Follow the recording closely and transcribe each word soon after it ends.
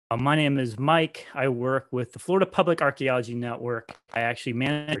My name is Mike. I work with the Florida Public Archaeology Network. I actually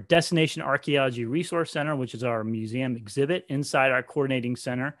manage our Destination Archaeology Resource Center, which is our museum exhibit inside our coordinating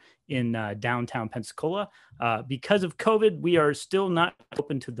center in downtown Pensacola. Because of COVID, we are still not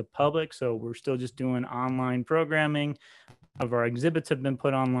open to the public, so we're still just doing online programming. Of our exhibits have been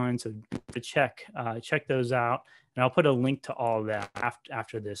put online, so to check those out. And I'll put a link to all of that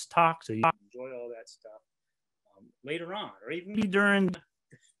after this talk, so you can enjoy all that stuff later on, or even during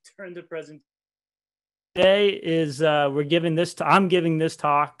the presentation. Today is I'm giving this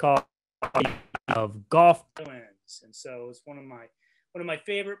talk called of Gulf Islands, and so it's one of my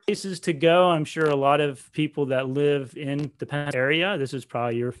favorite places to go. I'm sure a lot of people that live in the Penn area, this is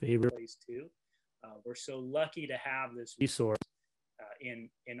probably your favorite place too. We're so lucky to have this resource in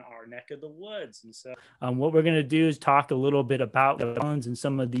our neck of the woods, and so what we're going to do is talk a little bit about the islands and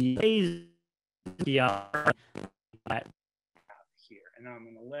some of the ways here, and I'm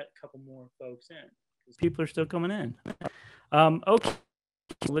going to let a couple more folks in because people are still coming in. Okay,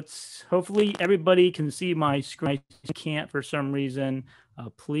 hopefully everybody can see my screen. I can't for some reason.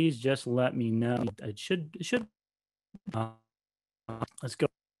 Please just let me know. It should. Let's go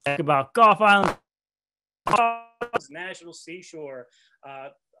talk about Gulf Island National Seashore.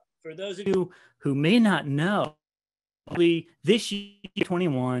 For those of you who may not know, this year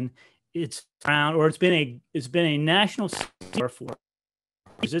 21, it's around, or it's been a national seashore for.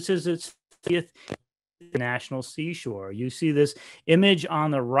 This is its 50th national seashore. You see this image on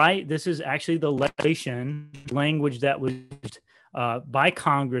the right. This is actually the legislation language that was used by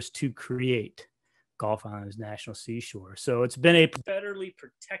Congress to create Gulf Islands National Seashore. So it's been a federally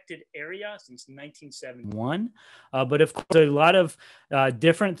protected area since 1971. But of course, a lot of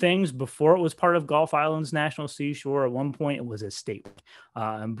different things before it was part of Gulf Islands National Seashore. At one point, it was a state.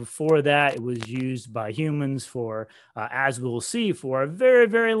 And before that, it was used by humans for, as we'll see, for a very,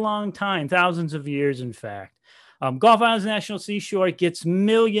 very long time, thousands of years, in fact. Gulf Islands National Seashore gets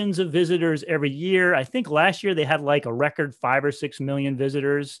millions of visitors every year. I think last year they had like a record 5 or 6 million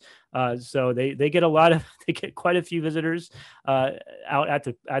visitors. So they get quite a few visitors out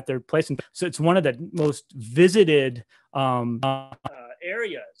at their place. And so it's one of the most visited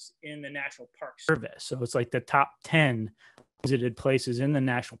areas in the National Park Service. So it's like the top 10 visited places in the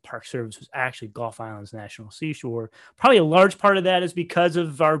National Park Service was actually Gulf Islands National Seashore. Probably a large part of that is because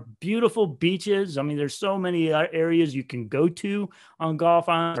of our beautiful beaches. I mean, there's so many areas you can go to on Gulf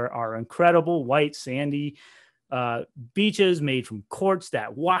Islands. Our incredible white sandy beaches made from quartz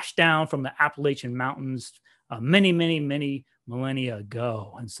that washed down from the Appalachian Mountains many millennia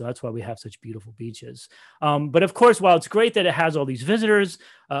ago. And so that's why we have such beautiful beaches. But of course, while it's great that it has all these visitors,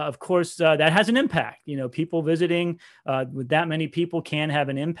 of course, that has an impact. You know, people visiting with that many people can have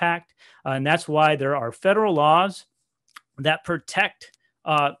an impact. And that's why there are federal laws that protect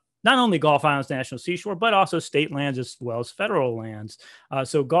not only Gulf Islands National Seashore, but also state lands as well as federal lands.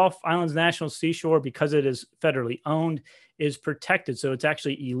 So Gulf Islands National Seashore, because it is federally owned, is protected. So it's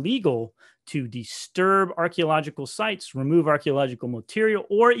actually illegal to disturb archaeological sites, remove archaeological material,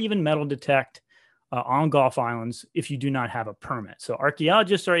 or even metal detect on Gulf Islands if you do not have a permit. So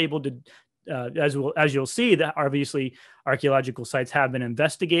archaeologists are able to, as you'll see, that obviously archaeological sites have been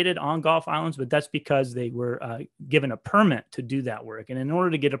investigated on Gulf Islands, but that's because they were given a permit to do that work. And in order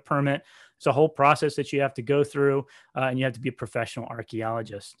to get a permit, it's a whole process that you have to go through, and you have to be a professional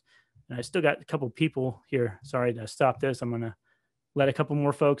archaeologist. And I still got a couple people here. Sorry to stop this. I'm going to let a couple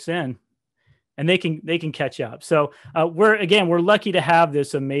more folks in, and they can catch up. So we're lucky to have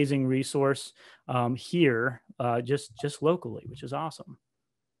this amazing resource here, just locally, which is awesome.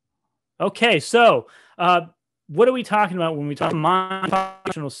 Okay, so what are we talking about when we talk about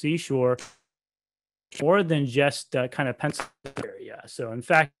national seashore? More than just kind of Pensacola area. So in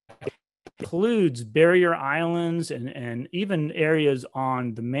fact, it includes barrier islands and even areas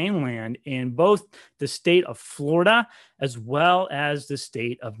on the mainland in both the state of Florida as well as the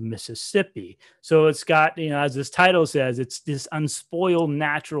state of Mississippi. So it's got, you know, as this title says, it's this unspoiled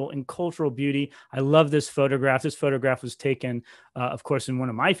natural and cultural beauty. I love this photograph. This photograph was taken, of course, in one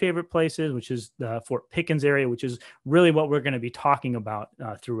of my favorite places, which is the Fort Pickens area, which is really what we're going to be talking about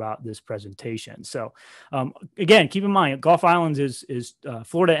throughout this presentation. So again, keep in mind, Gulf Islands is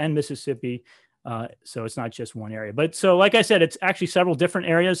Florida and Mississippi. So it's not just one area. But so, like I said, it's actually several different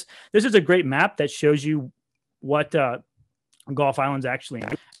areas. This is a great map that shows you what Gulf Islands actually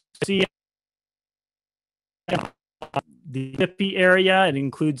see. The Mississippi area, it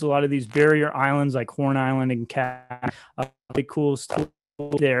includes a lot of these barrier islands like Horn Island and Cat. Really cool stuff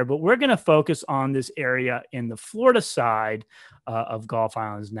there. But we're going to focus on this area in the Florida side of Gulf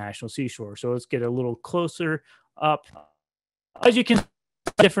Islands National Seashore. So let's get a little closer up. As you can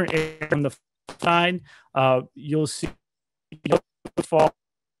different area from the side. You'll see fall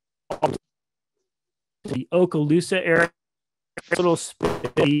the Okaloosa area, little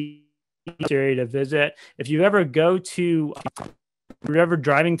area to visit. If you ever go to, if you're ever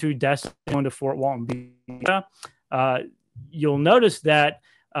driving through Destin going to Fort Walton Beach, you'll notice that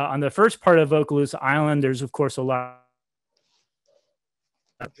on the first part of Okaloosa Island, there's of course a lot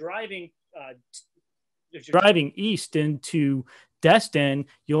of driving. If you're driving east into Destin,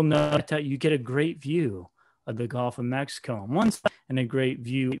 you'll note that you get a great view of the Gulf of Mexico on one side and a great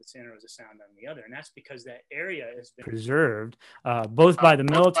view of Santa Rosa Sound on the other. And that's because that area has been preserved both by the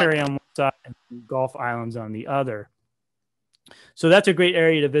military on one side and Gulf Islands on the other. So that's a great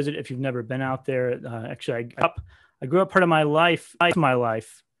area to visit if you've never been out there. Actually, I grew up part of my life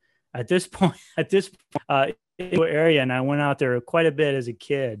at this point, area, and I went out there quite a bit as a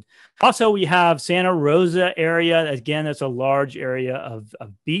kid. Also, we have Santa Rosa area. Again, that's a large area of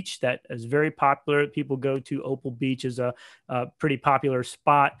beach that is very popular. People go to. Opal Beach is a pretty popular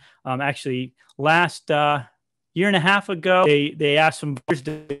spot. Actually, last year and a half ago, they asked some with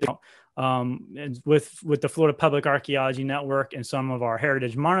the Florida Public Archaeology Network and some of our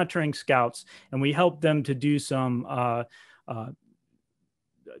heritage monitoring scouts, and we helped them to do some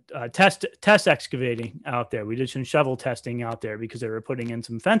test excavating out there. We did some shovel testing out there because they were putting in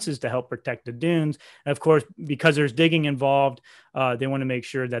some fences to help protect the dunes. And of course, because there's digging involved, they want to make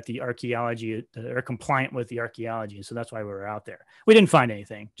sure that the archaeology are compliant with the archaeology. So that's why we were out there. We didn't find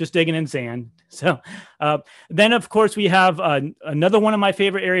anything, just digging in sand. So then of course we have another one of my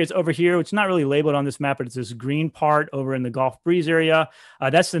favorite areas over here, which is not really labeled on this map, but it's this green part over in the Gulf Breeze area.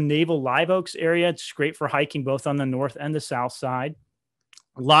 That's the Naval Live Oaks area. It's great for hiking both on the north and the south side.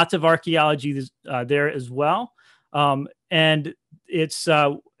 Lots of archaeology there as well. And it's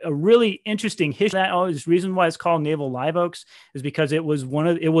a really interesting history. The reason why it's called Naval Live Oaks is because it was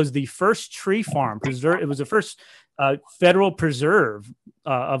the first tree farm preserve. It was the first federal preserve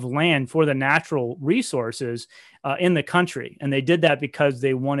of land for the natural resources in the country. And they did that because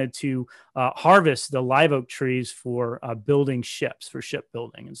they wanted to harvest the live oak trees for building ships, for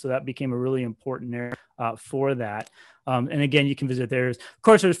shipbuilding. And so that became a really important area for that. And again, you can visit there. Of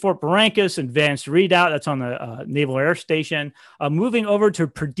course, there's Fort Barrancas, Advanced Redoubt. That's on the Naval Air Station. Moving over to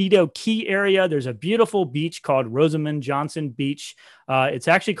Perdido Key area, there's a beautiful beach called Rosamond Johnson Beach. It's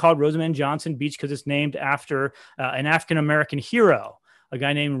actually called Rosamond Johnson Beach because it's named after an African-American hero, a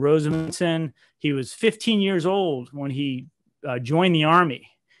guy named Rosamond. He was 15 years old when he joined the Army.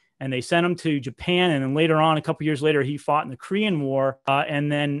 And they sent him to Japan. And then later on, a couple years later, he fought in the Korean War. And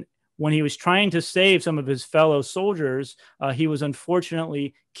then when he was trying to save some of his fellow soldiers, he was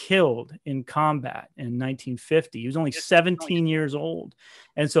unfortunately killed in combat in 1950. He was only 17 years old.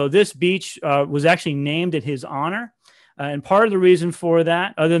 And so this beach was actually named in his honor. And part of the reason for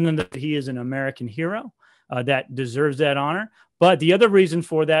that, other than that he is an American hero that deserves that honor, but the other reason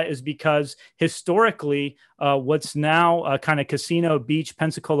for that is because historically, what's now kind of Casino Beach,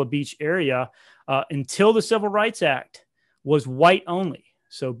 Pensacola Beach area, until the Civil Rights Act, was white only.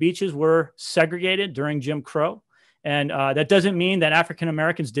 So beaches were segregated during Jim Crow. And that doesn't mean that African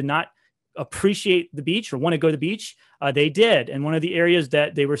Americans did not appreciate the beach or want to go to the beach. They did. And one of the areas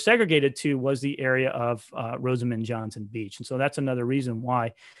that they were segregated to was the area of Rosamond Johnson Beach. And so that's another reason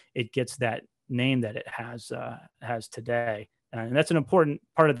why it gets that name that it has today. And that's an important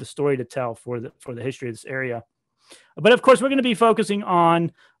part of the story to tell for the history of this area. But of course, we're going to be focusing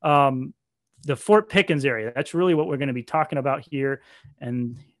on the Fort Pickens area. That's really what we're going to be talking about here.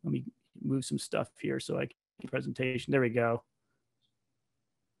 And let me move some stuff here so I can get the presentation. There we go.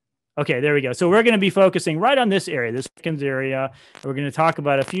 Okay, there we go. So we're going to be focusing right on this area, this Pickens area. We're going to talk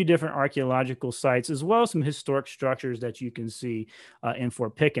about a few different archaeological sites, as well as some historic structures that you can see in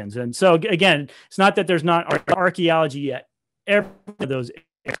Fort Pickens. And so again, it's not that there's not archaeology yet. Every one of those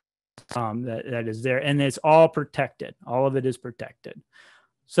areas, that is there, and it's all protected. All of it is protected.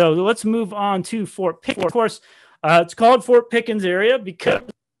 So let's move on to Fort Pickens. Of course, it's called Fort Pickens area because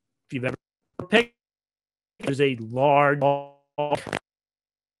if you've ever picked, there's a large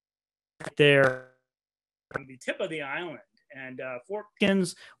there on the tip of the island. And Fort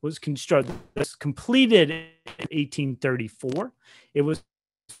Pickens was completed in 1834. It was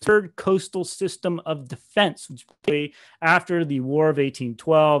the third coastal system of defense, which after the War of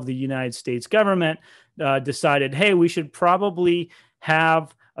 1812, the United States government decided, hey, we should probably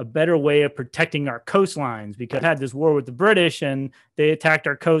have a better way of protecting our coastlines because we had this war with the British and they attacked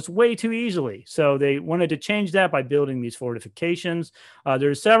our coast way too easily. So they wanted to change that by building these fortifications.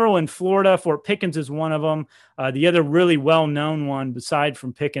 There's several in Florida. Fort Pickens is one of them. The other really well-known one, beside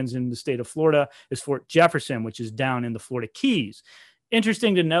from Pickens in the state of Florida, is Fort Jefferson, which is down in the Florida Keys.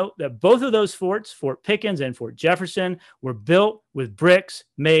 interesting to note that both of those forts, Fort Pickens and Fort Jefferson, were built with bricks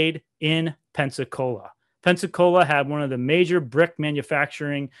made in Pensacola. Pensacola had one of the major brick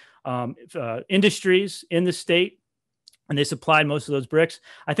manufacturing industries in the state, and they supplied most of those bricks.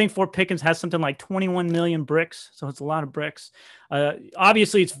 I think Fort Pickens has something like 21 million bricks, so it's a lot of bricks.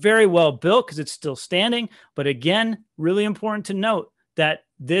 Obviously, it's very well built because it's still standing, but again, really important to note that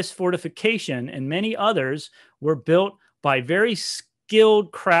this fortification and many others were built by very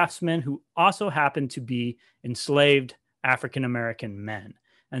skilled craftsmen who also happened to be enslaved African-American men.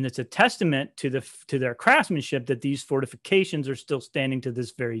 And it's a testament to their craftsmanship that these fortifications are still standing to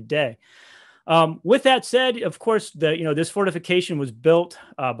this very day. With that said, of course, this fortification was built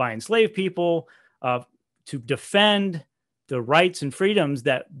by enslaved people to defend the rights and freedoms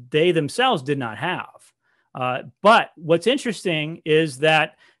that they themselves did not have. But what's interesting is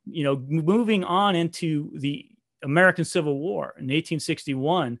that, moving on into the American Civil War in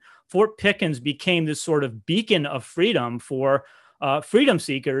 1861, Fort Pickens became this sort of beacon of freedom for freedom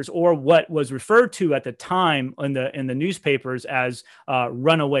seekers, or what was referred to at the time in the newspapers as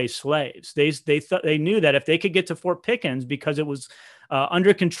runaway slaves. They knew that if they could get to Fort Pickens, because it was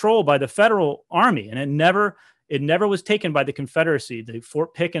under control by the federal army, and it never was taken by the Confederacy. The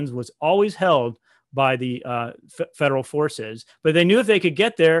Fort Pickens was always held by the federal forces, but they knew if they could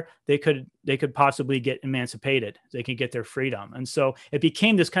get there, they could possibly get emancipated. They could get their freedom. And so it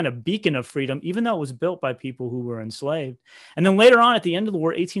became this kind of beacon of freedom, even though it was built by people who were enslaved. And then later on, at the end of the war,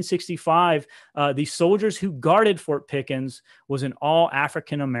 1865, the soldiers who guarded Fort Pickens was an all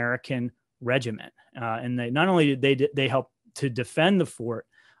African-American regiment. And they not only did they help to defend the fort,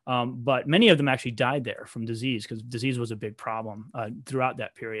 but many of them actually died there from disease, because disease was a big problem throughout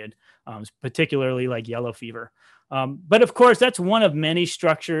that period, particularly like yellow fever. But of course, that's one of many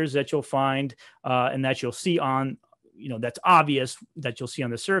structures that you'll find and that you'll see on, that's obvious that you'll see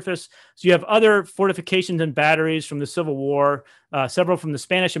on the surface. So you have other fortifications and batteries from the Civil War, several from the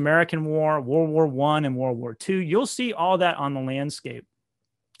Spanish-American War, World War I, and World War II. You'll see all that on the landscape.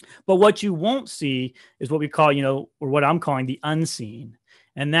 But what you won't see is what we call, or what I'm calling the unseen.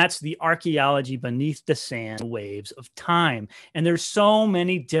 And that's the archaeology beneath the sand waves of time. And there's so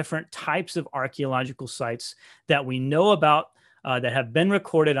many different types of archaeological sites that we know about that have been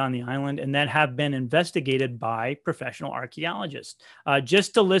recorded on the island and that have been investigated by professional archaeologists.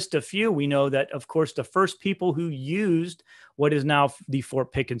 Just to list a few, we know that, of course, the first people who used what is now the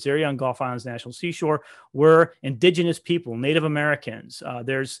Fort Pickens area on Gulf Islands National Seashore were indigenous people, Native Americans.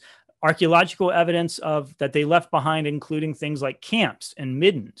 There's archaeological evidence of that they left behind, including things like camps and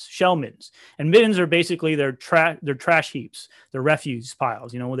middens, shell middens. And middens are basically their trash heaps, their refuse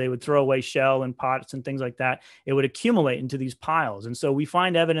piles, where they would throw away shell and pots and things like that. It would accumulate into these piles. And so we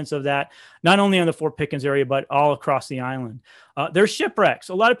find evidence of that, not only in the Fort Pickens area, but all across the island. There's shipwrecks.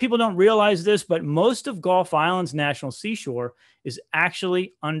 A lot of people don't realize this, but most of Gulf Islands National Seashore is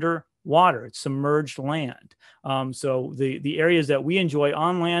actually underwater. It's submerged land. So the areas that we enjoy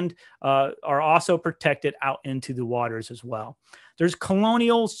on land are also protected out into the waters as well. There's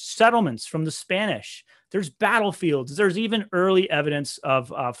colonial settlements from the Spanish. There's battlefields. There's even early evidence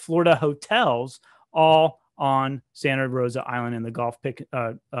of Florida hotels, all on Santa Rosa Island in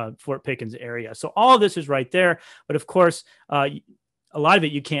the Fort Pickens area. So all of this is right there. But of course, a lot of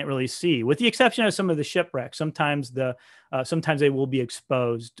it you can't really see, with the exception of some of the shipwrecks. Sometimes they will be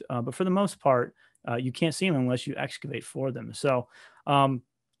exposed, but for the most part, you can't see them unless you excavate for them. So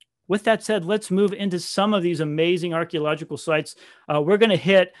with that said, let's move into some of these amazing archaeological sites. We're going to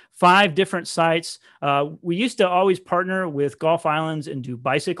hit 5 different sites. We used to always partner with Gulf Islands and do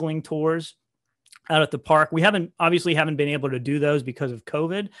bicycling tours out at the park. We obviously haven't been able to do those because of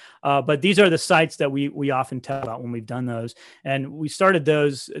COVID, but these are the sites that we often tell about when we've done those. And we started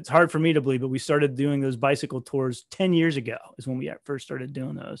those, it's hard for me to believe, but we started doing those bicycle tours 10 years ago is when we first started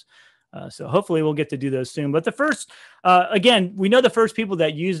doing those. So hopefully we'll get to do those soon. But the first, again, we know the first people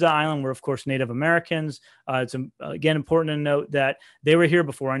that used the island were, of course, Native Americans. It's again important to note that they were here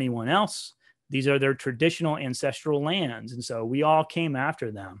before anyone else. These are their traditional ancestral lands. And so we all came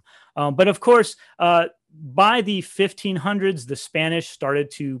after them. But of course, by the 1500s, the Spanish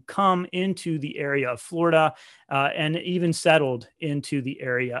started to come into the area of Florida and even settled into the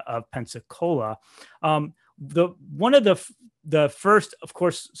area of Pensacola. One of the first, of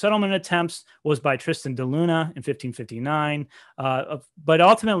course, settlement attempts was by Tristan de Luna in 1559, but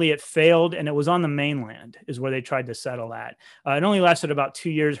ultimately it failed, and it was on the mainland is where they tried to settle at. It only lasted about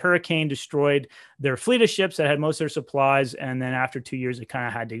 2 years. Hurricane destroyed their fleet of ships that had most of their supplies, and then after 2 years, they kind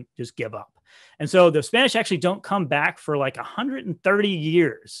of had to just give up. And so the Spanish actually don't come back for like 130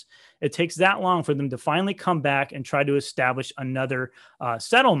 years. It takes that long for them to finally come back and try to establish another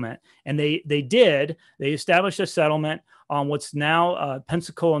settlement. And they did. They established a settlement on what's now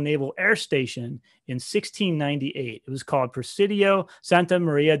Pensacola Naval Air Station in 1698. It was called Presidio Santa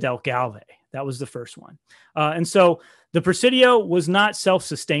Maria del Galve. That was the first one. And so the Presidio was not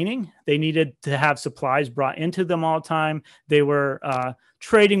self-sustaining. They needed to have supplies brought into them all the time. They were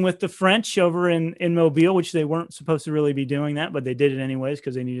trading with the French over in Mobile, which they weren't supposed to really be doing that, but they did it anyways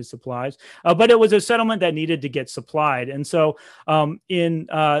because they needed supplies. But it was a settlement that needed to get supplied. And so in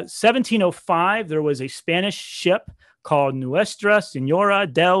 1705, there was a Spanish ship called Nuestra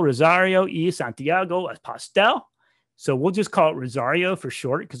Señora del Rosario y Santiago Pastel. So we'll just call it Rosario for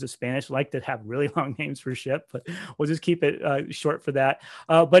short because the Spanish like to have really long names for ship, but we'll just keep it short for that.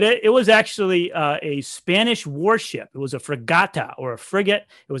 But it was actually a Spanish warship. It was a fragata or a frigate.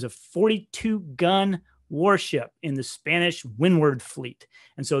 It was a 42-gun warship in the Spanish Windward Fleet.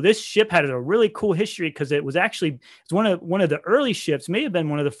 And so this ship had a really cool history because it was actually one of the early ships, may have been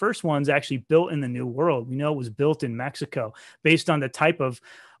one of the first ones actually built in the New World. We know it was built in Mexico based on the type of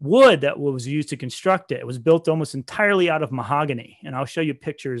wood that was used to construct it. It was built almost entirely out of mahogany. And I'll show you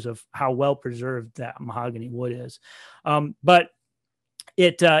pictures of how well preserved that mahogany wood is. But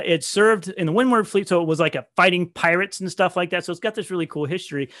it served in the Windward Fleet, so it was like a fighting pirates and stuff like that. So it's got this really cool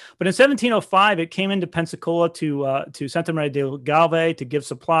history. But in 1705, it came into Pensacola to Santa Maria del Galve to give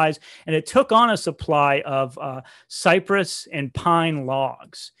supplies, and it took on a supply of cypress and pine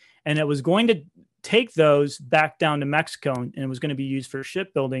logs, and it was going to take those back down to Mexico, and it was going to be used for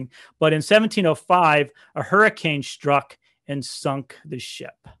shipbuilding. But in 1705, a hurricane struck and sunk the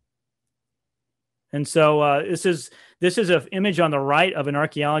ship. And so this is an image on the right of an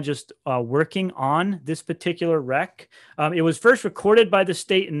archaeologist working on this particular wreck. It was first recorded by the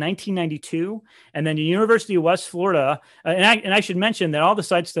state in 1992, and then the University of West Florida. And I should mention that all the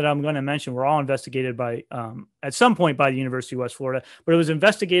sites that I'm going to mention were all investigated by at some point by the University of West Florida, but it was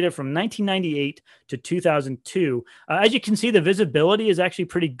investigated from 1998 to 2002. As you can see, the visibility is actually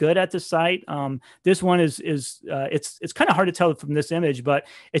pretty good at the site. This one is it's kind of hard to tell from this image, but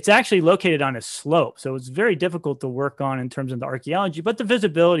it's actually located on a slope, so it's very difficult to work on in terms of the archaeology. But the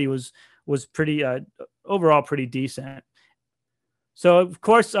visibility was pretty overall pretty decent. So of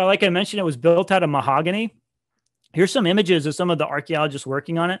course, like I mentioned, it was built out of mahogany. Here's some images of some of the archaeologists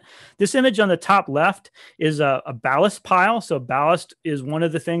working on it. This image on the top left is a ballast pile. So ballast is one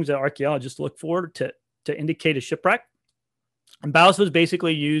of the things that archaeologists look for to indicate a shipwreck. And ballast was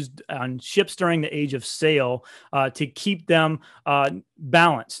basically used on ships during the age of sail to keep them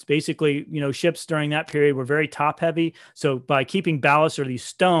balanced. Basically, ships during that period were very top heavy. So by keeping ballast or these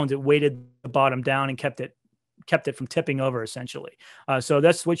stones, it weighted the bottom down and kept it from tipping over, essentially. So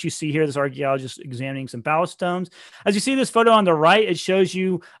that's what you see here. This archaeologist examining some ballast stones. As you see this photo on the right, it shows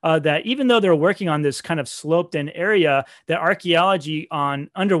you that even though they're working on this kind of sloped in area, that archaeology on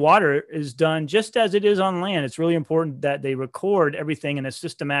underwater is done just as it is on land. It's really important that they record everything in a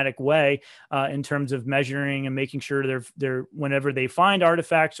systematic way in terms of measuring and making sure they're whenever they find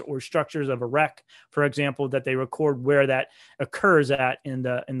artifacts or structures of a wreck, for example, that they record where that occurs at in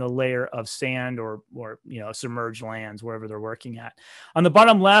the layer of sand or submerged lands, wherever they're working at. On the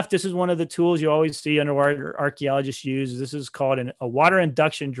bottom left, this is one of the tools you always see underwater archaeologists use. This is called a water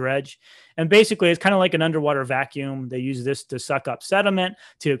induction dredge. And basically, it's kind of like an underwater vacuum. They use this to suck up sediment,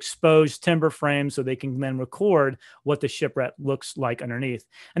 to expose timber frames so they can then record what the shipwreck looks like underneath.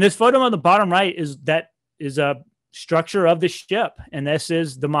 And this photo on the bottom right is a structure of the ship, and this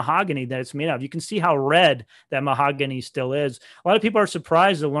is the mahogany that it's made of. You can see how red that mahogany still is. A lot of people are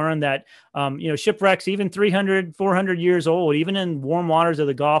surprised to learn that shipwrecks, even 300, 400 years old, even in warm waters of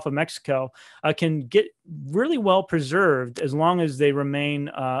the Gulf of Mexico, can get really well preserved as long as they remain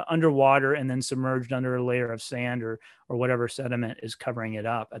underwater and then submerged under a layer of sand or whatever sediment is covering it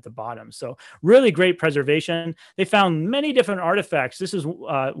up at the bottom. So really great preservation. They found many different artifacts. This is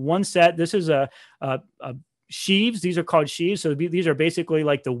one set. This is a sheaves. These are called sheaves. So these are basically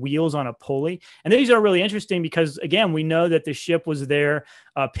like the wheels on a pulley. And these are really interesting because, again, we know that the ship was there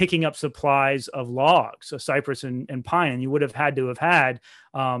picking up supplies of logs, so cypress and pine. And you would have had to have had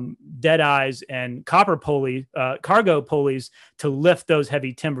dead eyes and copper cargo pulleys to lift those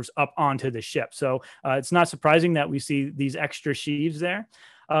heavy timbers up onto the ship. So it's not surprising that we see these extra sheaves there.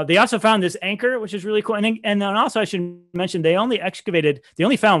 They also found this anchor, which is really cool. And then also I should mention, they only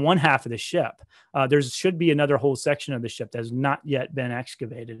found one half of the ship. There should be another whole section of the ship that has not yet been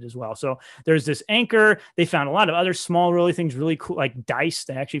excavated as well. So there's this anchor. They found a lot of other small, really things, really cool, like dice.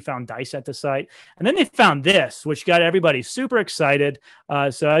 They actually found dice at the site. And then they found this, which got everybody super excited.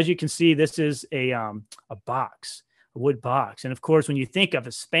 So as you can see, this is a box, a wood box. And of course, when you think of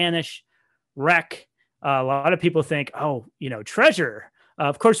a Spanish wreck, a lot of people think, oh, treasure.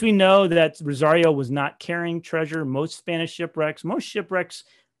 Of course, we know that Rosario was not carrying treasure. Most shipwrecks,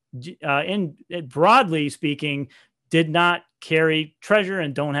 broadly speaking, did not carry treasure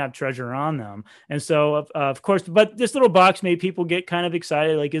and don't have treasure on them. And so, of course, but this little box made people get kind of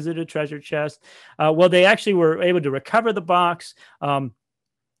excited. Like, is it a treasure chest? Well, they actually were able to recover the box.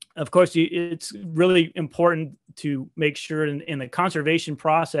 Of course, it's really important to make sure in the conservation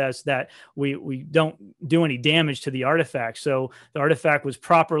process that we don't do any damage to the artifact. So the artifact was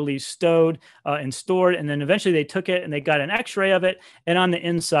properly stowed and stored. And then eventually they took it and they got an x-ray of it. And on the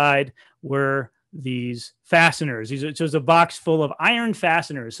inside were these fasteners. It was a box full of iron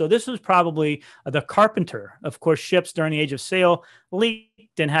fasteners. So this was probably the carpenter. Of course, ships during the age of sail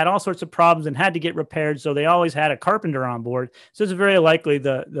leaked and had all sorts of problems and had to get repaired. So they always had a carpenter on board. So it's very likely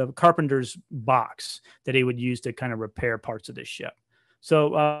the carpenter's box that he would use to kind of repair parts of this ship.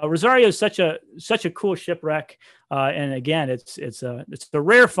 So Rosario is such a cool shipwreck. And again, it's a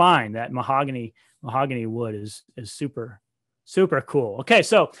rare find. That mahogany wood is super cool. Okay,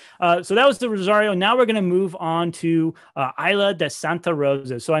 so that was the Rosario. Now we're going to move on to Isla de Santa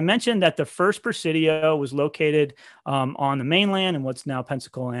Rosa. So I mentioned that the first presidio was located on the mainland in what's now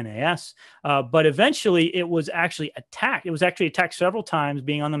Pensacola NAS, but eventually it was actually attacked. It was actually attacked several times,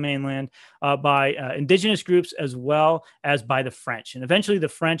 being on the mainland, by indigenous groups as well as by the French. And eventually the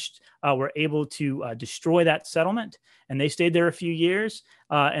French were able to destroy that settlement, and they stayed there a few years.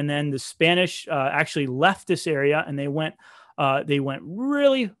 And then the Spanish actually left this area, and they went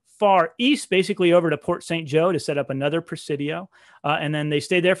really far east, basically over to Port St. Joe, to set up another presidio. And then they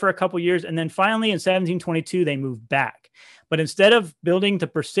stayed there for a couple years. And then finally in 1722, they moved back. But instead of building the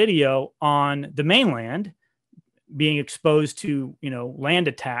presidio on the mainland, being exposed to, land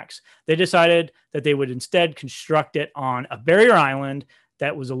attacks, they decided that they would instead construct it on a barrier island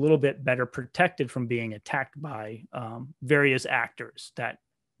that was a little bit better protected from being attacked by various actors that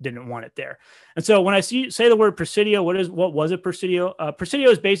didn't want it there. And so when I say the word presidio, what was a presidio?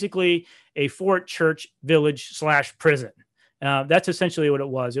 Presidio is basically a fort, church, village / prison. That's essentially what it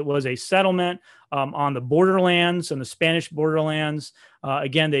was. It was a settlement on the borderlands, on the Spanish borderlands.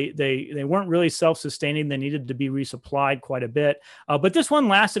 Again, they weren't really self-sustaining. They needed to be resupplied quite a bit. But this one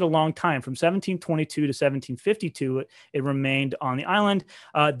lasted a long time. From 1722 to 1752, it remained on the island.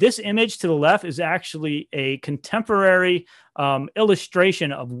 This image to the left is actually a contemporary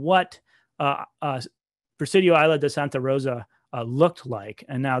illustration of what Presidio Isla de Santa Rosa looked like.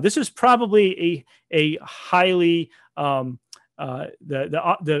 And now this is probably a highly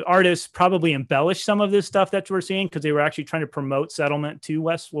the artists probably embellished some of this stuff that we're seeing, because they were actually trying to promote settlement to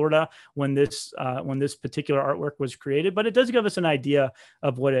West Florida when this particular artwork was created. But it does give us an idea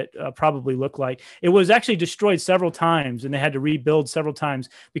of what it probably looked like. It was actually destroyed several times, and they had to rebuild several times,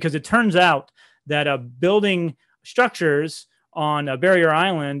 because it turns out that building structures on a barrier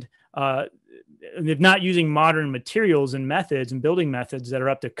island, if not using modern materials and methods and building methods that are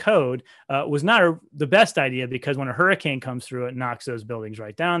up to code, was not the best idea, because when a hurricane comes through, it knocks those buildings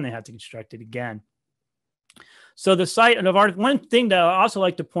right down. They have to construct it again. So the site of art, one thing that I also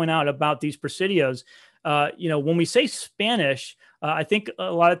like to point out about these presidios, when we say Spanish, I think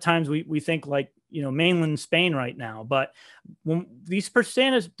a lot of times we think like, mainland Spain right now, but when these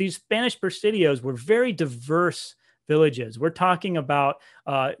Spanish presidios were very diverse villages. We're talking about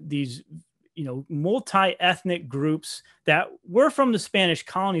these multi-ethnic groups that were from the Spanish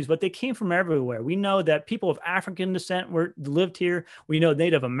colonies, but they came from everywhere. We know that people of African descent lived here. We know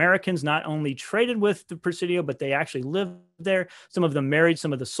Native Americans not only traded with the Presidio, but they actually lived there. Some of them married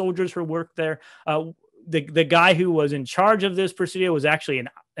some of the soldiers who worked there. The guy who was in charge of this Presidio was actually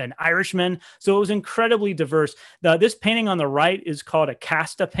an Irishman. So it was incredibly diverse. This painting on the right is called a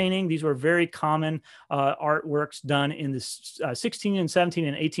casta painting. These were very common artworks done in the 16 and 17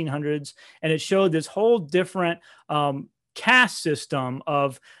 and 1800s. And it showed this whole different caste system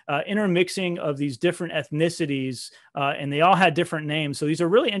of intermixing of these different ethnicities, and they all had different names. So these are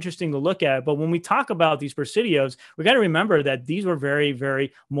really interesting to look at. But when we talk about these presidios, we got to remember that these were very,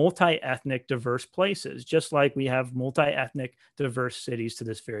 very multi-ethnic, diverse places, just like we have multi-ethnic, diverse cities to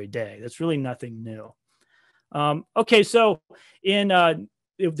this very day. That's really nothing new. Okay, so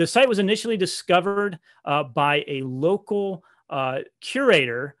the site was initially discovered by a local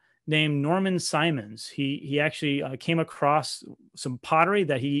curator named Norman Simons. He actually came across some pottery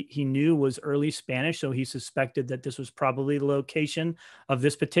that he knew was early Spanish, so he suspected that this was probably the location of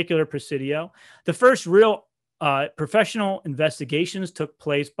this particular presidio. The first real professional investigations took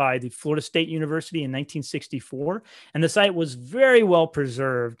place by the Florida State University in 1964, and the site was very well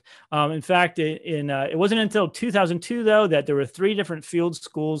preserved. In fact, it wasn't until 2002, though, that there were 3 different field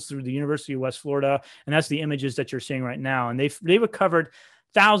schools through the University of West Florida, and that's the images that you're seeing right now. And they've recovered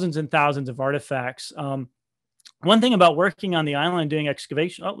thousands and thousands of artifacts. One thing about working on the island doing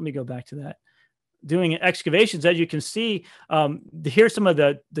excavation, let me go back to that. Doing excavations, as you can see, here's some of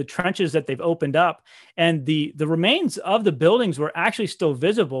the trenches that they've opened up, and the remains of the buildings were actually still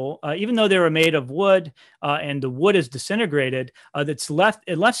visible, even though they were made of wood and the wood is disintegrated. It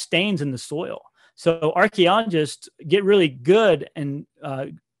left stains in the soil. So archaeologists get really good and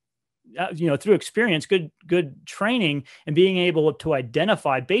through experience, good training, and being able to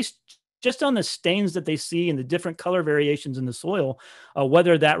identify based just on the stains that they see and the different color variations in the soil,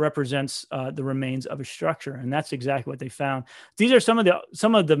 whether that represents the remains of a structure. And that's exactly what they found. These are some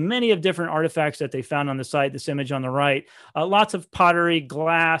of the many of different artifacts that they found on the site. This image on the right, lots of pottery,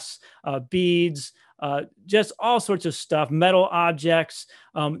 glass, beads, just all sorts of stuff, metal objects.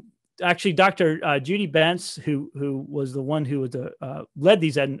 Actually, Dr. Judy Bentz, who was the one who led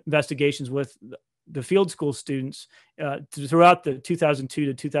these investigations with the field school students throughout the 2002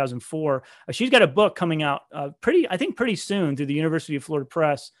 to 2004. She's got a book coming out pretty soon through the University of Florida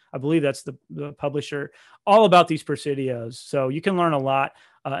Press. I believe that's the publisher, all about these presidios. So you can learn a lot.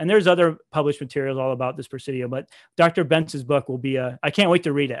 And there's other published materials all about this presidio, but Dr. Bentz's book will be I can't wait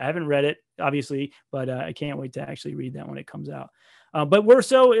to read it. I haven't read it, obviously, but I can't wait to actually read that when it comes out. But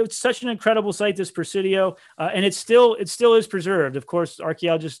it's such an incredible site, this presidio, and it still is preserved. Of course,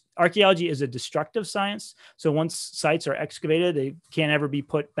 archaeology is a destructive science. So once sites are excavated, they can't ever be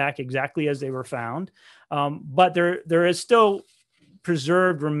put back exactly as they were found. But there is still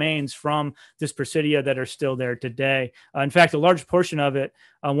preserved remains from this presidio that are still there today. In fact, a large portion of it,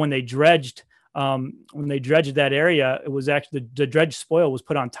 when they dredged that area, it was actually the dredged spoil was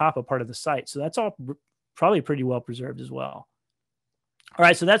put on top of part of the site. So that's all probably pretty well preserved as well. All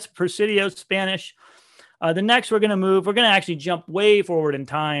right, so that's Presidio Spanish. The next we're going to actually jump way forward in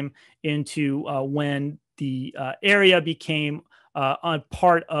time into when the area became a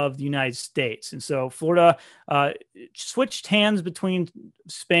part of the United States. And so Florida switched hands between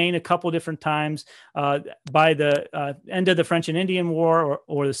Spain a couple different times. By the end of the French and Indian War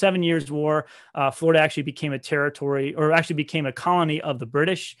or the 7 Years' War, Florida actually became a territory, or actually became a colony of the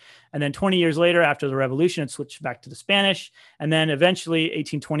British. And then 20 years later, after the Revolution, it switched back to the Spanish. And then eventually,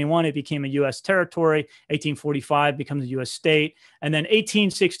 1821, it became a U.S. territory. 1845 becomes a U.S. state. And then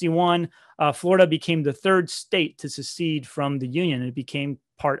 1861, Florida became the 3rd state to secede from the Union. It became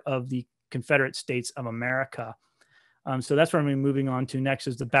part of the Confederate States of America. So that's where I'm moving on to next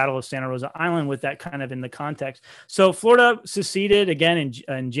is the Battle of Santa Rosa Island, with that kind of in the context. So Florida seceded again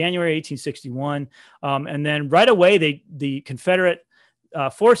in January 1861. And then right away, the Confederate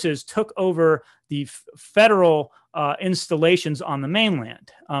forces took over the federal installations on the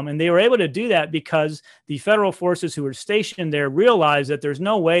mainland. And they were able to do that because the federal forces who were stationed there realized that there's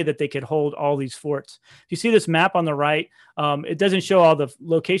no way that they could hold all these forts. You see this map on the right. It doesn't show all the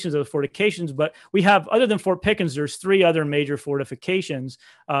locations of the fortifications, but we have, other than Fort Pickens, there's 3 other major fortifications.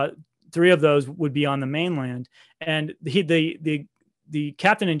 3 of those would be on the mainland. And the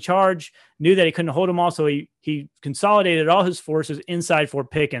captain in charge knew that he couldn't hold them all, so he consolidated all his forces inside Fort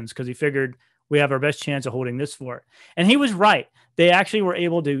Pickens because he figured we have our best chance of holding this fort. And he was right. They actually were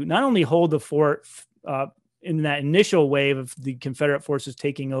able to not only hold the fort in that initial wave of the Confederate forces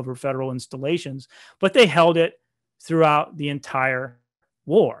taking over federal installations, but they held it throughout the entire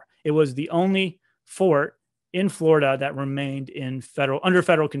war. It was the only fort in Florida that remained under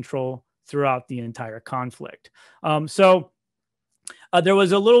federal control throughout the entire conflict.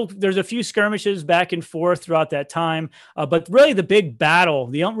 There's a few skirmishes back and forth throughout that time, but really the big battle,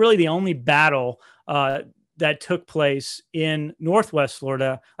 the only battle that took place in Northwest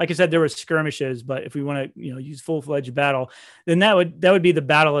Florida, like I said, there were skirmishes, but if we want to use full-fledged battle, then that would be the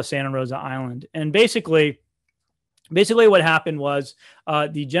Battle of Santa Rosa Island. And basically what happened was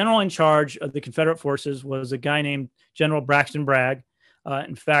the general in charge of the Confederate forces was a guy named General Braxton Bragg.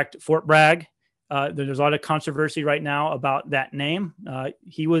 In fact, Fort Bragg. There's a lot of controversy right now about that name.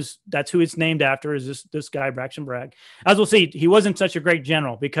 That's who it's named after, is this guy, Braxton Bragg. As we'll see, he wasn't such a great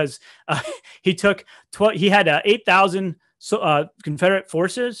general because he had 8,000 Confederate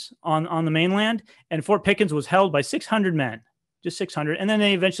forces on the mainland, and Fort Pickens was held by 600 men. just 600. And then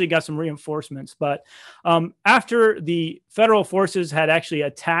they eventually got some reinforcements. But after the federal forces had actually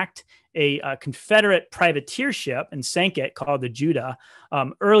attacked a Confederate privateer ship and sank it called the Judah,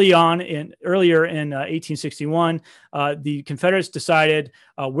 earlier in 1861, the Confederates decided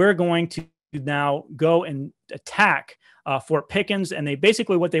we're going to now go and attack Fort Pickens. And they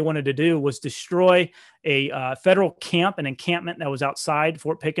basically, what they wanted to do was destroy a federal camp, an encampment that was outside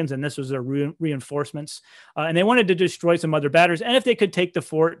Fort Pickens. And this was their reinforcements. And they wanted to destroy some other batteries. And if they could take the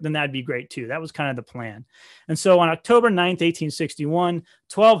fort, then that'd be great too. That was kind of the plan. And so on October 9th, 1861,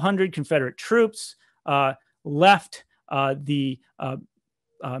 1,200 Confederate troops left the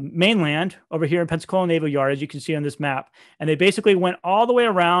mainland over here in Pensacola Naval Yard, as you can see on this map. And they basically went all the way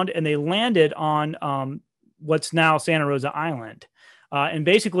around and they landed on what's now Santa Rosa Island. And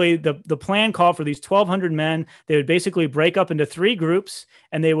basically the plan called for these 1,200 men. They would basically break up into 3 groups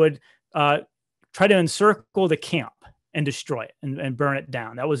and they would try to encircle the camp and destroy it and burn it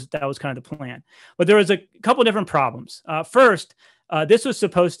down. That was kind of the plan. But there was a couple different problems. First, this was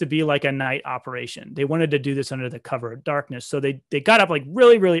supposed to be like a night operation. They wanted to do this under the cover of darkness. So they got up like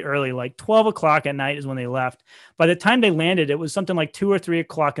really, really early, like 12 o'clock at night is when they left. By the time they landed, it was something like 2 or 3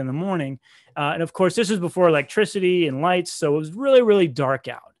 o'clock in the morning. And of course, this is before electricity and lights. So it was really, really dark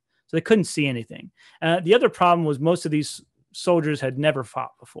out. So they couldn't see anything. The other problem was most of these soldiers had never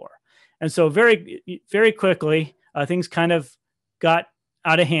fought before. And so very, very quickly, things kind of got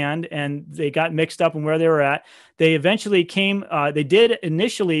out of hand and they got mixed up in where they were at. They eventually they did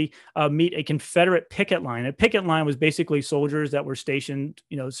initially meet a Confederate picket line. A picket line was basically soldiers that were stationed,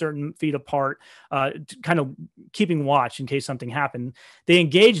 certain feet apart, kind of keeping watch in case something happened. They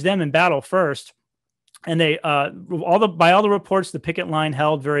engaged them in battle first. And they, by all the reports, the picket line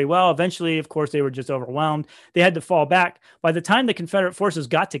held very well. Eventually, of course, they were just overwhelmed. They had to fall back. By the time the Confederate forces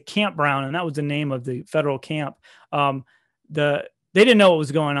got to Camp Brown, and that was the name of the federal camp, they didn't know what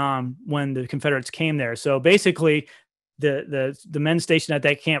was going on when the Confederates came there. So basically, the men stationed at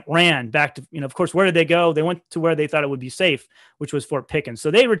that camp ran back to, of course, where did they go? They went to where they thought it would be safe, which was Fort Pickens. So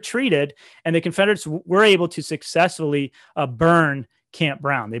they retreated, and the Confederates were able to successfully burn Camp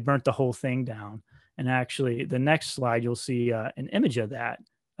Brown. They burnt the whole thing down. And actually, the next slide, you'll see an image of that,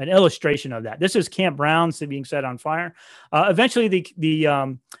 an illustration of that. This is Camp Brown being set on fire. Eventually,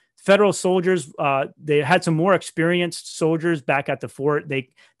 the federal soldiers, they had some more experienced soldiers back at the fort.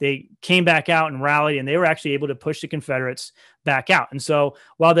 They came back out and rallied, and they were actually able to push the Confederates back out. And so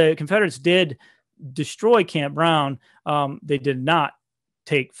while the Confederates did destroy Camp Brown, they did not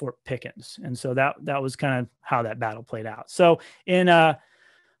take Fort Pickens. And so that was kind of how that battle played out. So in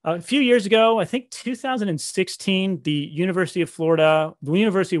a few years ago, I think 2016, the University of West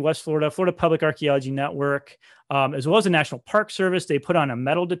Florida, Florida Public Archaeology Network, as well as the National Park Service, they put on a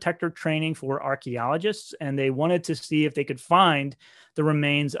metal detector training for archaeologists, and they wanted to see if they could find the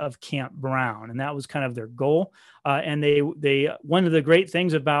remains of Camp Brown, and that was kind of their goal. And they one of the great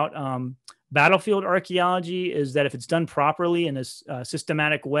things about battlefield archaeology is that if it's done properly in a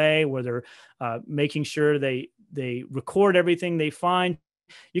systematic way, where they're making sure they record everything they find,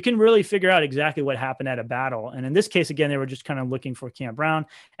 you can really figure out exactly what happened at a battle. And in this case, again, they were just kind of looking for Camp Brown,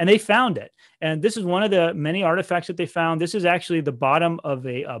 and they found it. And this is one of the many artifacts that they found. This is actually the bottom of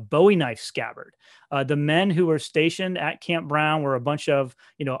a Bowie knife scabbard. The men who were stationed at Camp Brown were a bunch of,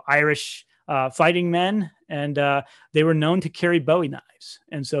 Irish fighting men, and they were known to carry Bowie knives.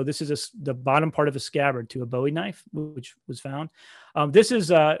 And so this is the bottom part of a scabbard to a Bowie knife, which was found. This is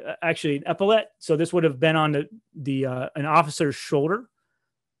actually an epaulette. So this would have been on an officer's shoulder.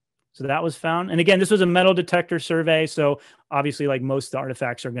 So that was found. And again, this was a metal detector survey. So obviously, like most of the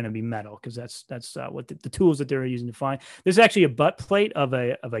artifacts are going to be metal, because that's what the tools that they were using to find. This is actually a butt plate of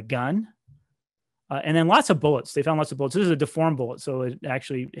a gun. And then lots of bullets. They found lots of bullets. This is a deformed bullet, so it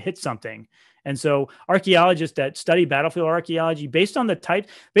actually hit something. And so archaeologists that study battlefield archaeology, based on the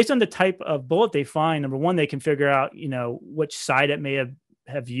type of bullet they find, number one, they can figure out, which side it may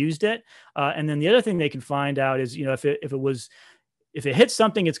have used it. And then the other thing they can find out is, if it hits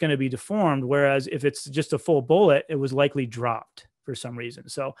something, it's going to be deformed. Whereas if it's just a full bullet, it was likely dropped for some reason.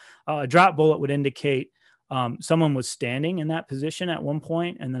 So a drop bullet would indicate someone was standing in that position at one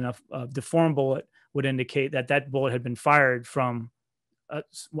point, and then a deformed bullet would indicate that bullet had been fired from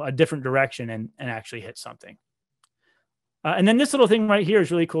a different direction and actually hit something. And then this little thing right here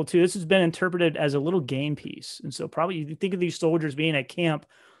is really cool too. This has been interpreted as a little game piece. And so probably you think of these soldiers being at camp,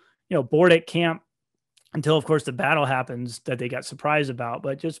 bored at camp, until, of course, the battle happens that they got surprised about,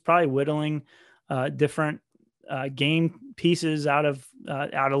 but just probably whittling different game pieces out of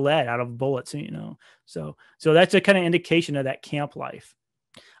lead, out of bullets, So that's a kind of indication of that camp life.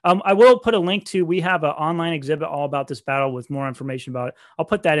 I will put a link to, we have an online exhibit all about this battle with more information about it. I'll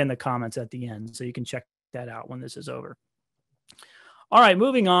put that in the comments at the end so you can check that out when this is over. All right,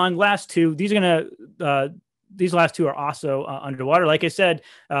 moving on. Last two. These last two are also underwater. Like I said,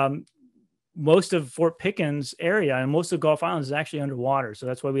 most of Fort Pickens area and most of Gulf Islands is actually underwater. So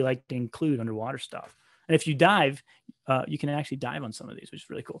that's why we like to include underwater stuff. And if you dive, you can actually dive on some of these, which is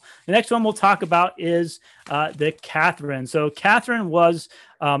really cool. The next one we'll talk about is the Catherine. So Catherine was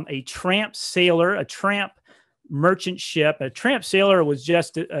a tramp sailor, a tramp merchant ship. A tramp sailor was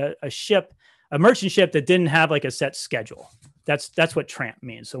just a merchant ship that didn't have like a set schedule. That's what tramp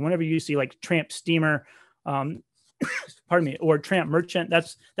means. So whenever you see like tramp steamer, pardon me, or tramp merchant,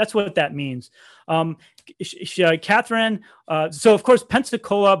 that's what that means. Catherine, so of course,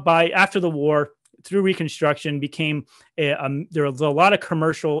 Pensacola after the war, through Reconstruction, became there was a lot of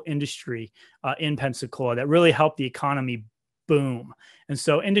commercial industry in Pensacola that really helped the economy boom. And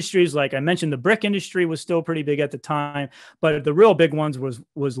so industries like I mentioned, the brick industry was still pretty big at the time, but the real big ones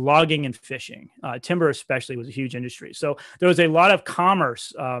was logging and fishing. Timber especially was a huge industry. So there was a lot of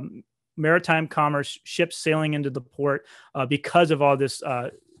commerce, maritime commerce, ships sailing into the port because of all this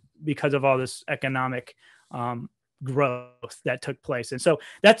economic growth that took place. And so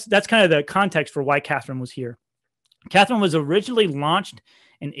that's kind of the context for why Catherine was here. Catherine was originally launched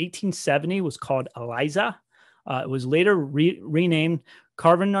in 1870, was called Eliza. It was later renamed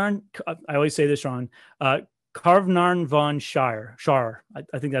Carvenarn. I always say this wrong. Carvenarn von Shire.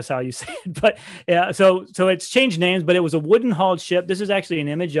 I think that's how you say it. But yeah, so it's changed names, but it was a wooden hauled ship. This is actually an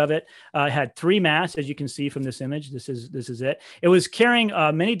image of it. It had 3 masts, as you can see from this image. This is it. It was carrying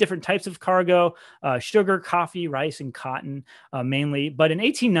many different types of cargo, sugar, coffee, rice, and cotton mainly. But in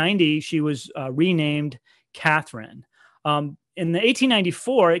 1890, she was renamed Catherine. In the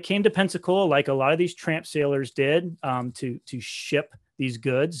 1894, it came to Pensacola like a lot of these tramp sailors did to ship these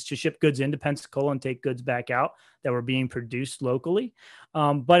goods, to ship goods into Pensacola and take goods back out that were being produced locally.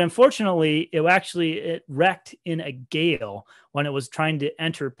 But unfortunately, it wrecked in a gale when it was trying to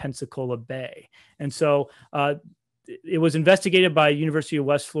enter Pensacola Bay. And so it was investigated by University of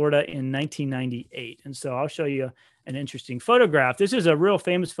West Florida in 1998. And so I'll show you an interesting photograph. This is a real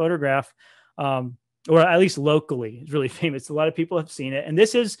famous photograph, or at least locally. It's really famous. A lot of people have seen it. And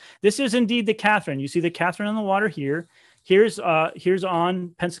this is indeed the Catherine. You see the Catherine on the water here. Here's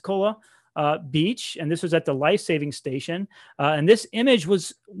on Pensacola Beach, and this was at the life-saving station. And this image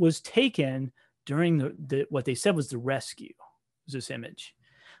was taken during the what they said was the rescue. Was this image?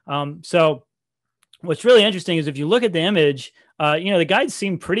 So what's really interesting is if you look at the image, the guides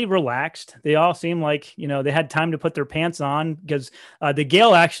seem pretty relaxed. They all seem like they had time to put their pants on because the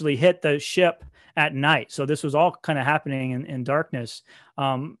gale actually hit the ship at night. So this was all kind of happening in darkness.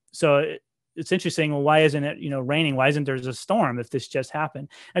 It's interesting. Well, why isn't it, raining? Why isn't there a storm if this just happened?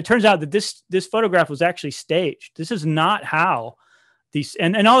 And it turns out that this photograph was actually staged. This is not how these,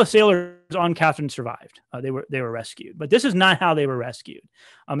 and all the sailors on Catherine survived. They were rescued, but this is not how they were rescued.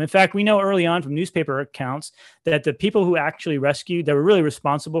 In fact, we know early on from newspaper accounts that the people who actually rescued, that were really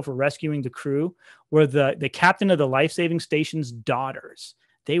responsible for rescuing the crew, were the captain of the life-saving station's daughters.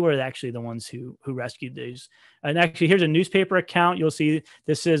 They were actually the ones who rescued these. And actually, here's a newspaper account. You'll see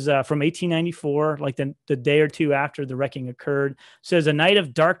this is from 1894, like the day or two after the wrecking occurred. It says, "A night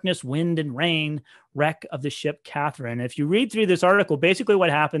of darkness, wind, and rain, wreck of the ship Catherine." If you read through this article, basically what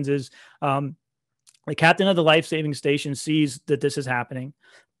happens is the captain of the life-saving station sees that this is happening.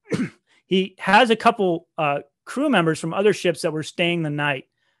 He has a couple crew members from other ships that were staying the night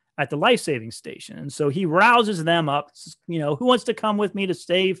at the life-saving station. And so he rouses them up, who wants to come with me to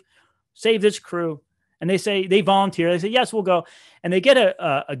save this crew? And they volunteer. They say, yes, we'll go. And they get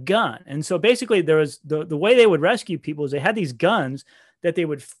a gun. And so basically there was the way they would rescue people is they had these guns that they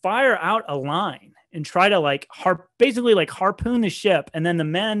would fire out a line and try to basically harpoon the ship. And then the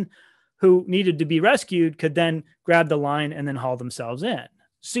men who needed to be rescued could then grab the line and then haul themselves in.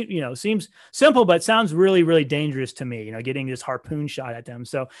 Seems simple, but sounds really, really dangerous to me, getting this harpoon shot at them.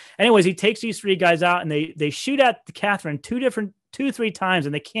 So anyways, he takes these 3 guys out and they shoot at the Catherine 2-3 times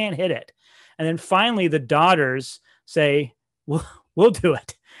and they can't hit it. And then finally the daughters say, we'll do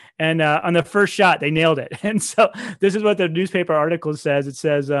it. And on the first shot, they nailed it. And so this is what the newspaper article says. It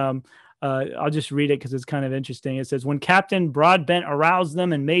says, I'll just read it because it's kind of interesting. It says, when Captain Broadbent aroused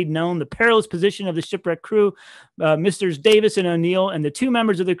them and made known the perilous position of the shipwreck crew, Misters Davis and O'Neill and the 2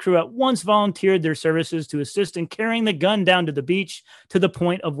 members of the crew at once volunteered their services to assist in carrying the gun down to the beach to the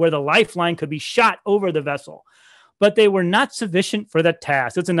point of where the lifeline could be shot over the vessel. But they were not sufficient for the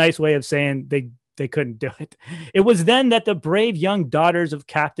task. That's a nice way of saying they they couldn't do it. It was then that the brave young daughters of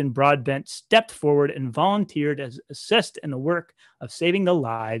Captain Broadbent stepped forward and volunteered as assist in the work of saving the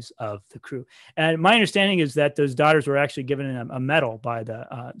lives of the crew. And my understanding is that those daughters were actually given a medal by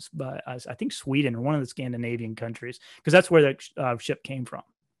I think Sweden or one of the Scandinavian countries, because that's where the ship came from.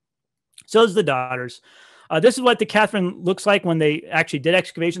 So is the daughters. This is what the Catherine looks like when they actually did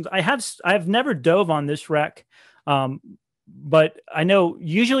excavations. I have never dove on this wreck, but I know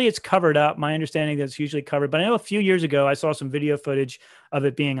usually it's covered up. My understanding is it's usually covered, but I know a few years ago I saw some video footage of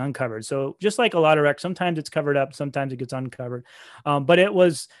it being uncovered. So just like a lot of wrecks, sometimes it's covered up, sometimes it gets uncovered. But it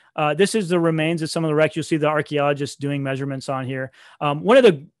was, this is the remains of some of the wrecks. You'll see the archaeologists doing measurements on here. One of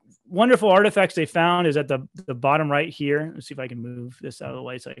the wonderful artifacts they found is at the bottom right here. Let's see if I can move this out of the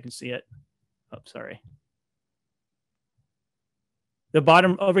way so I can see it. Oh, sorry. The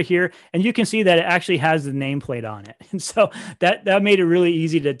bottom over here, and you can see that it actually has the nameplate on it. And so that made it really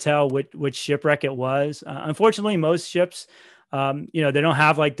easy to tell which shipwreck it was. Unfortunately, most ships, they don't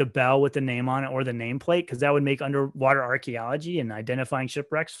have like the bell with the name on it or the nameplate, because that would make underwater archaeology and identifying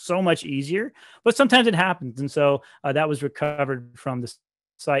shipwrecks so much easier. But sometimes it happens. And so that was recovered from the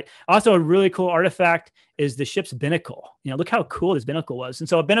site. Also, a really cool artifact is the ship's binnacle. Look how cool this binnacle was. And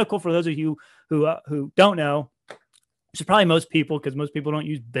so a binnacle, for those of you who don't know, which is probably most people, because most people don't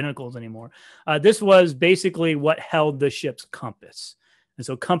use binnacles anymore. This was basically what held the ship's compass. And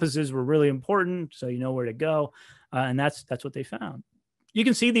so compasses were really important, so you know where to go. And that's what they found. You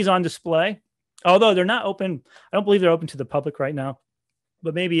can see these on display, although they're not open. I don't believe they're open to the public right now,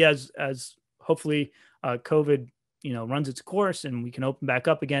 but maybe as hopefully COVID runs its course and we can open back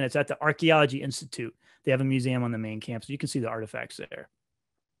up again. It's at the Archaeology Institute. They have a museum on the main campus. You can see the artifacts there.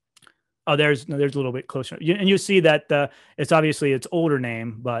 Oh, there's a little bit closer. And you see that it's obviously its older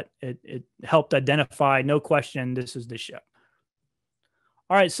name, but it helped identify, no question, this is the ship.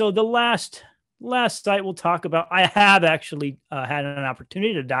 All right, so the last site we'll talk about, I have actually had an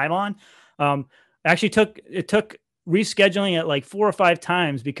opportunity to dive on. It took rescheduling it like 4 or 5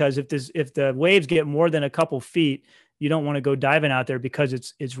 times, because if the waves get more than a couple feet, you don't want to go diving out there, because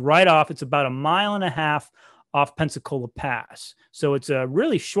it's right off. It's about 1.5 miles off Pensacola Pass. So it's a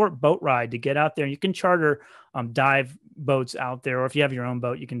really short boat ride to get out there. You can charter dive boats out there, or if you have your own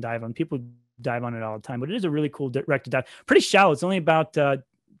boat, you can dive on. People dive on it all the time, but it is a really cool wreck to dive. Pretty shallow. It's only about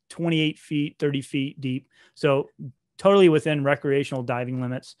 28 feet, 30 feet deep. So totally within recreational diving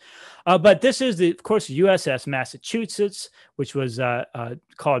limits. But this is, of course, USS Massachusetts, which was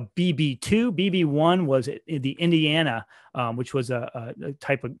called BB2. BB1 was the Indiana, which was a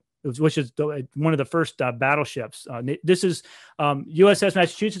type of, which is one of the first battleships. This is USS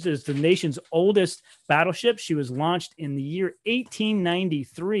Massachusetts is the nation's oldest battleship. She was launched in the year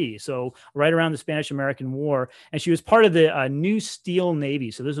 1893, so right around the Spanish-American War, and she was part of the New Steel Navy.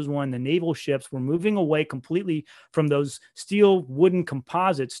 So this was when the naval ships were moving away completely from those steel wooden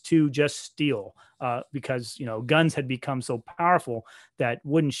composites to just steel, because guns had become so powerful that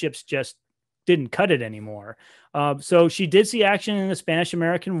wooden ships just didn't cut it anymore. So she did see action in the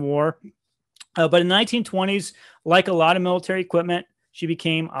Spanish-American War, but in the 1920s, like a lot of military equipment, she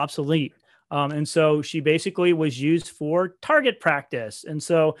became obsolete. And so she basically was used for target practice. And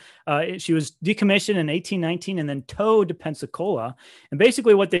so she was decommissioned in 1819 and then towed to Pensacola. And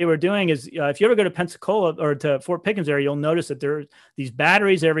basically what they were doing is, if you ever go to Pensacola or to Fort Pickens area, you'll notice that there are these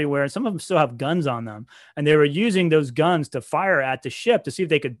batteries everywhere, and some of them still have guns on them. And they were using those guns to fire at the ship to see if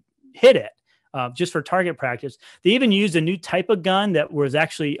they could hit it. Just for target practice. They even used a new type of gun that was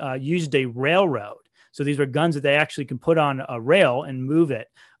actually used a railroad. So these were guns that they actually can put on a rail and move it,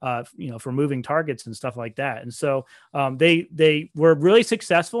 for moving targets and stuff like that. And so they were really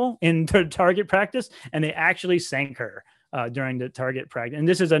successful in their target practice, and they actually sank her during the target practice. And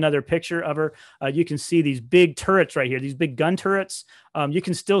this is another picture of her. You can see these big turrets right here, these big gun turrets. You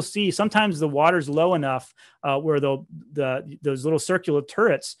can still see sometimes the water's low enough where those little circular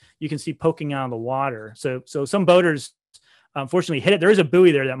turrets you can see poking out of the water. So some boaters unfortunately hit it. There is a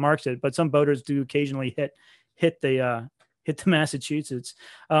buoy there that marks it, but some boaters do occasionally hit the Massachusetts.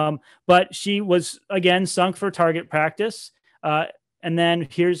 But she was again sunk for target practice. And then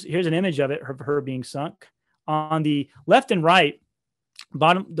here's an image of it, her being sunk. On the left and right,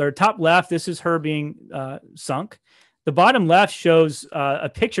 top left, this is her being sunk. The bottom left shows a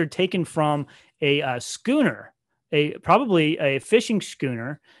picture taken from a schooner, probably a fishing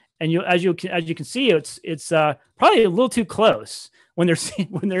schooner. And as you can see, it's probably a little too close when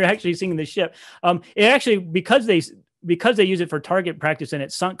they're actually seeing the ship. It actually, because because they use it for target practice and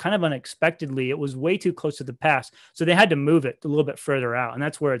it sunk kind of unexpectedly, it was way too close to the pass. So they had to move it a little bit further out. And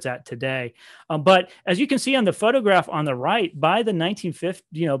that's where it's at today. But as you can see on the photograph on the right, by the 1940s,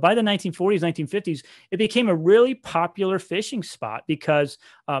 1950s, it became a really popular fishing spot because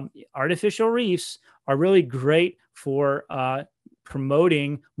artificial reefs are really great for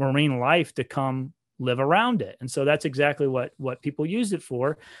promoting marine life to come live around it. And so that's exactly what people used it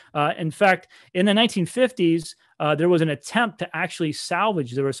for. In fact, in the 1950s, there was an attempt to actually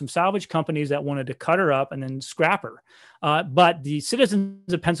salvage. There were some salvage companies that wanted to cut her up and then scrap her. But the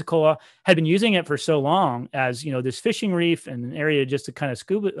citizens of Pensacola had been using it for so long as, this fishing reef and an area just to kind of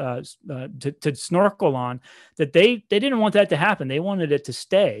scuba, to snorkel on, that they didn't want that to happen. They wanted it to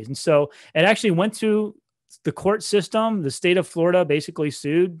stay. And so it actually went through the court system. The state of Florida basically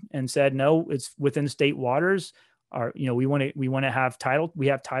sued and said, no, it's within state waters. We want to have title. We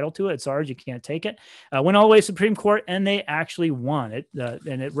have title to it. It's ours. You can't take it. Went all the way to Supreme Court, and they actually won it.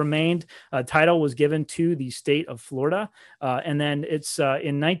 And it remained. Title was given to the state of Florida. And then it's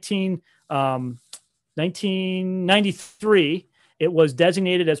in 1993, it was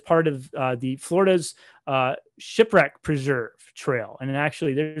designated as part of the Florida's Shipwreck Preserve Trail. And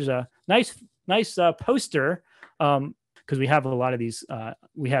actually, there's a nice poster, because we have a lot of these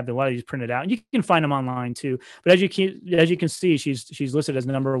printed out, and you can find them online too. But as you can see, she's listed as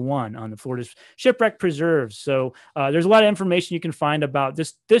number 1 on the Florida's Shipwreck Preserves. So there's a lot of information you can find about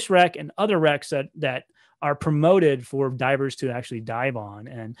this wreck and other wrecks that are promoted for divers to actually dive on.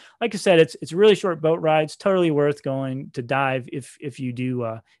 And like I said, it's really short boat rides, totally worth going to dive if you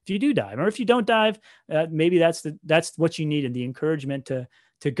do dive, or if you don't dive, maybe that's what you needed, the encouragement to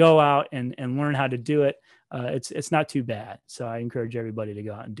go out and learn how to do it. It's not too bad. So I encourage everybody to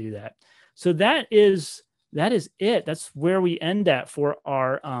go out and do that. So that is it. That's where we end at for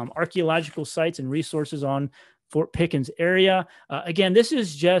our archaeological sites and resources on Fort Pickens area. Again, this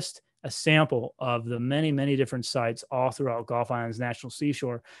is just a sample of the many, many different sites all throughout Gulf Islands National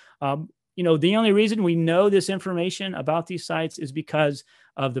Seashore. The only reason we know this information about these sites is because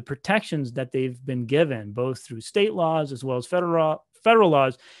of the protections that they've been given, both through state laws as well as federal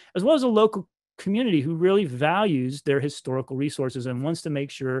laws, as well as a local community who really values their historical resources and wants to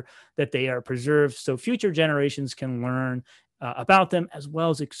make sure that they are preserved so future generations can learn about them, as well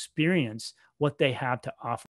as experience what they have to offer.